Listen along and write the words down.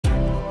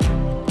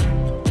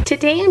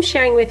Today I'm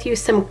sharing with you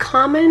some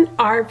common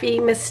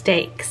RV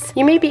mistakes.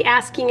 You may be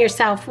asking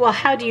yourself, well,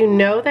 how do you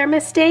know they're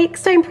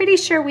mistakes? So I'm pretty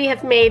sure we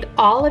have made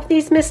all of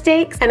these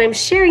mistakes, and I'm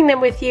sharing them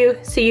with you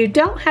so you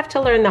don't have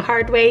to learn the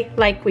hard way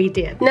like we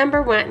did.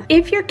 Number one,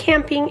 if you're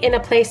camping in a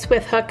place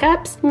with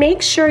hookups,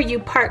 make sure you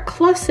park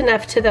close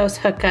enough to those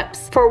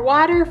hookups for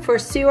water, for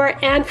sewer,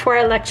 and for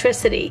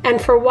electricity.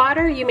 And for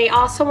water, you may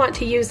also want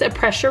to use a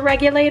pressure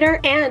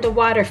regulator and a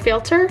water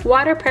filter.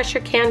 Water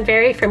pressure can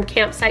vary from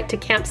campsite to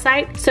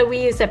campsite, so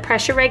we use a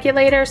pressure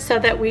regulator so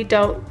that we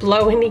don't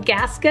blow any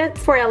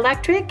gaskets. For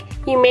electric,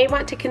 you may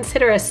want to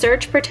consider a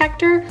surge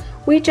protector.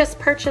 We just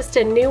purchased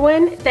a new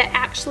one that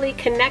actually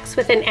connects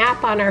with an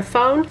app on our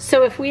phone.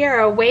 So if we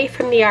are away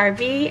from the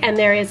RV and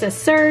there is a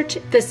surge,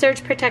 the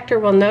surge protector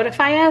will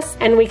notify us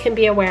and we can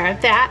be aware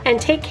of that and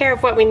take care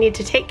of what we need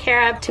to take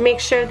care of to make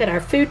sure that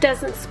our food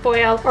doesn't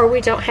spoil or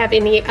we don't have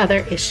any other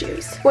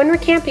issues. When we're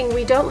camping,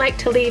 we don't like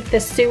to leave the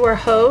sewer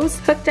hose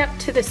hooked up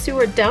to the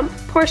sewer dump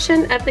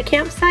portion of the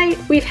campsite.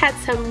 We've had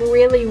some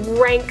really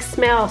rank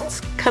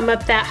smells come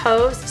up that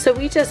hose, so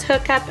we just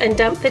hook up and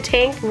dump the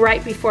tank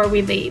right before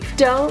we leave.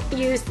 Don't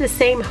use the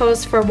same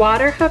hose for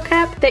water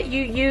hookup that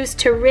you use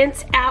to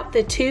rinse out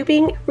the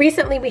tubing.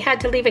 Recently we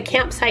had to leave a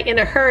campsite in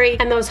a hurry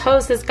and those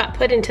hoses got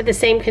put into the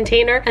same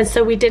container, and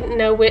so we didn't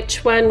know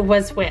which one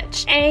was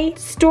which. A,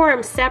 store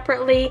them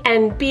separately,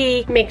 and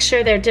B, make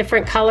sure they're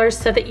different colors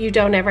so that you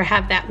don't ever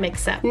have that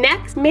mix up.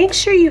 Next, make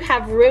sure you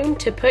have room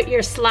to put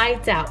your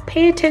slides out.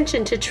 Pay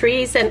attention to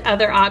trees and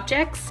other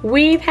objects.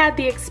 We've had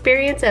the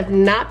experience of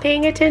not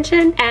paying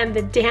attention and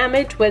the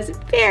damage was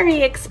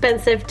very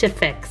expensive to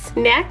fix.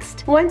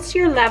 Next, once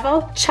you're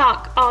level,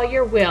 chalk all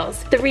your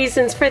wheels. The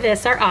reasons for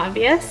this are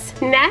obvious.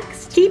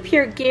 Next, keep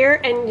your gear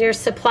and your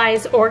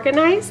supplies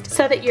organized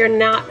so that you're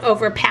not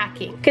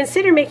overpacking.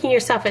 Consider making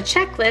yourself a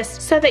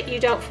checklist so that you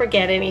don't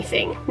forget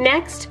anything.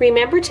 Next,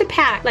 remember to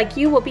pack like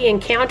you will be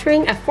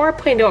encountering a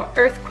 4.0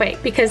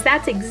 earthquake, because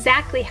that's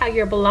exactly how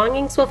your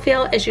belongings will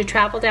feel as you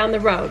travel down the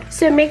road.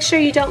 So make sure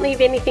you don't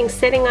leave anything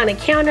sitting on a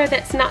counter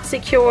that's not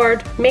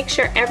secured. Make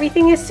sure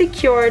everything is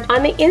secured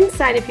on the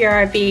inside of your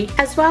RV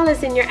as well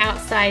as in your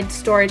outside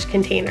storage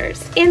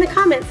containers. In the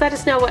comments, let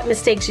us know what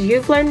mistakes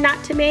you've learned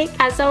not to make.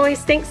 As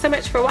always, thanks so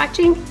much for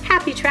watching.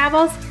 Happy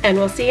travels, and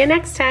we'll see you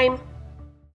next time.